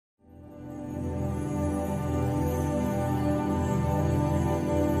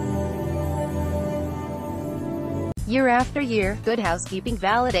Year after year, Good Housekeeping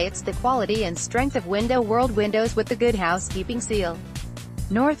validates the quality and strength of Window World windows with the Good Housekeeping Seal.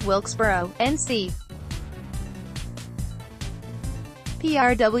 North Wilkesboro, NC.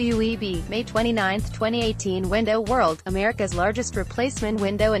 PRWEB, May 29, 2018. Window World, America's largest replacement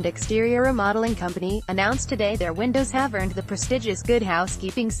window and exterior remodeling company, announced today their windows have earned the prestigious Good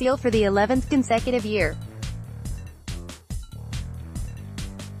Housekeeping Seal for the 11th consecutive year.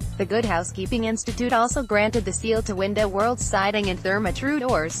 The Good Housekeeping Institute also granted the seal to Window World's siding and Therma-Tru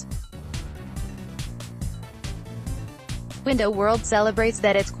doors. Window World celebrates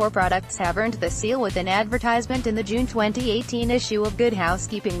that its core products have earned the seal with an advertisement in the June 2018 issue of Good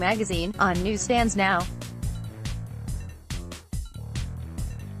Housekeeping magazine, on newsstands now.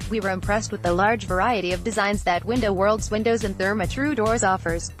 We were impressed with the large variety of designs that Window World's windows and Therma-Tru doors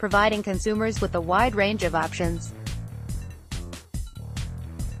offers, providing consumers with a wide range of options.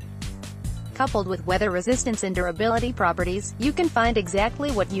 Coupled with weather resistance and durability properties, you can find exactly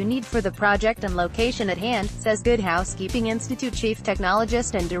what you need for the project and location at hand, says Good Housekeeping Institute Chief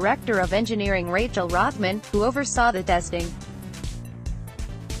Technologist and Director of Engineering Rachel Rothman, who oversaw the testing.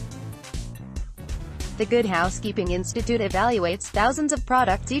 The Good Housekeeping Institute evaluates thousands of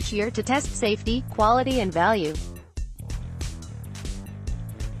products each year to test safety, quality and value.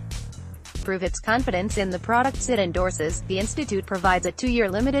 To prove its confidence in the products it endorses, the Institute provides a 2-year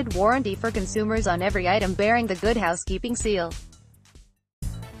limited warranty for consumers on every item bearing the Good Housekeeping Seal.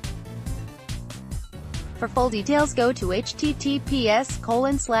 For full details go to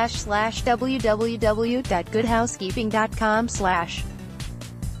https://www.goodhousekeeping.com/.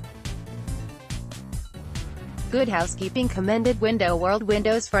 Good Housekeeping commended Window World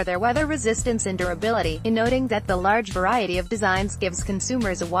windows for their weather resistance and durability, in noting that the large variety of designs gives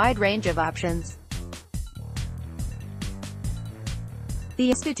consumers a wide range of options. The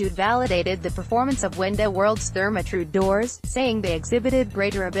Institute validated the performance of Window World's Therma-Tru doors, saying they exhibited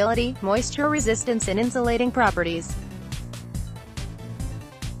great durability, moisture resistance and insulating properties.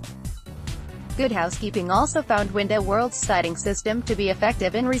 Good Housekeeping also found Window World's siding system to be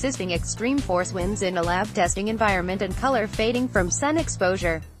effective in resisting extreme force winds in a lab testing environment and color fading from sun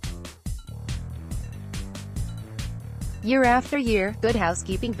exposure. Year after year, Good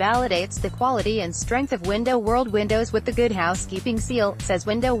Housekeeping validates the quality and strength of Window World windows with the Good Housekeeping Seal, says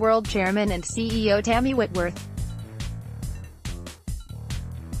Window World Chairman and CEO Tammy Whitworth.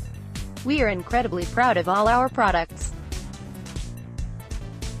 We are incredibly proud of all our products.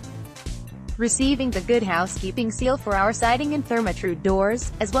 Receiving the Good Housekeeping Seal for our siding and Therma-Tru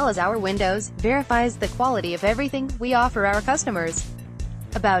doors, as well as our windows, verifies the quality of everything we offer our customers.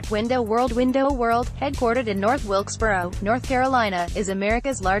 About Window World. Window World, headquartered in North Wilkesboro, North Carolina, is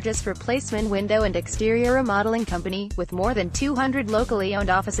America's largest replacement window and exterior remodeling company, with more than 200 locally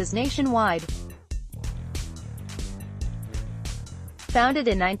owned offices nationwide. Founded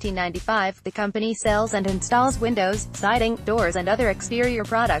in 1995, the company sells and installs windows, siding, doors and other exterior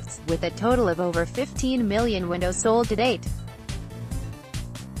products, with a total of over 15 million windows sold to date.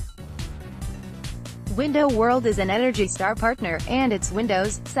 Window World is an Energy Star partner, and its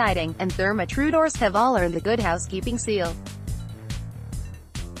windows, siding, and Therma-Tru doors have all earned the Good Housekeeping Seal.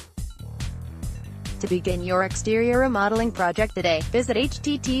 To begin your exterior remodeling project today, visit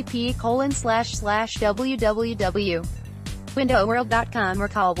http://www.windowworld.com or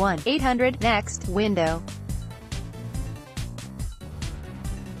call 1-800-NEXT-WINDOW.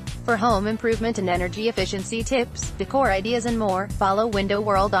 For home improvement and energy efficiency tips, decor ideas and more, follow Window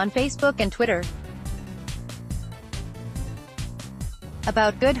World on Facebook and Twitter.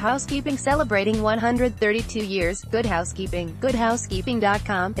 About Good Housekeeping celebrating 132 years, Good Housekeeping.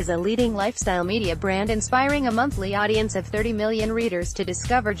 GoodHousekeeping.com is a leading lifestyle media brand inspiring a monthly audience of 30 million readers to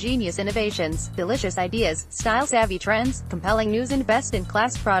discover genius innovations, delicious ideas, style-savvy trends, compelling news and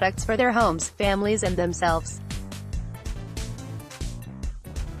best-in-class products for their homes, families and themselves.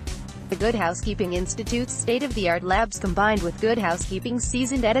 The Good Housekeeping Institute's state-of-the-art labs combined with Good Housekeeping's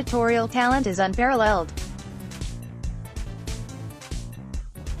seasoned editorial talent is unparalleled.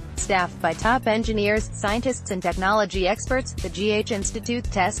 Staffed by top engineers, scientists and technology experts, the GH Institute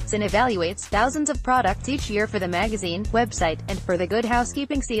tests and evaluates thousands of products each year for the magazine, website, and for the Good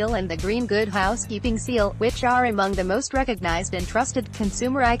Housekeeping Seal and the Green Good Housekeeping Seal, which are among the most recognized and trusted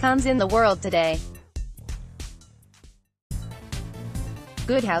consumer icons in the world today.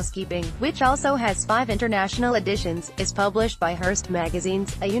 Good Housekeeping, which also has 5 international editions, is published by Hearst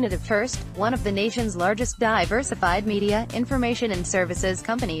Magazines, a unit of Hearst, one of the nation's largest diversified media, information and services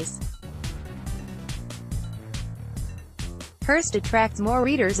companies. Hearst attracts more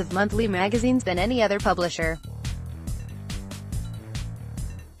readers of monthly magazines than any other publisher.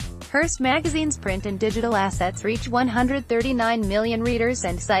 Hearst Magazine's print and digital assets reach 139 million readers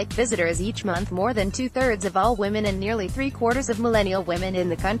and site visitors each month, more than two-thirds of all women and nearly three-quarters of millennial women in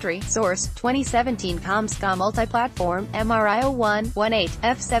the country. Source: 2017 Comscore Multi-Platform, MRIO 1-18,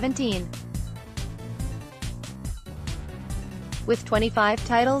 F17. With 25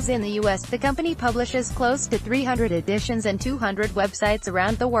 titles in the U.S., the company publishes close to 300 editions and 200 websites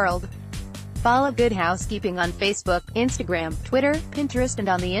around the world. Follow Good Housekeeping on Facebook, Instagram, Twitter, Pinterest and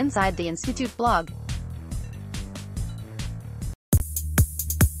on the Inside the Institute blog.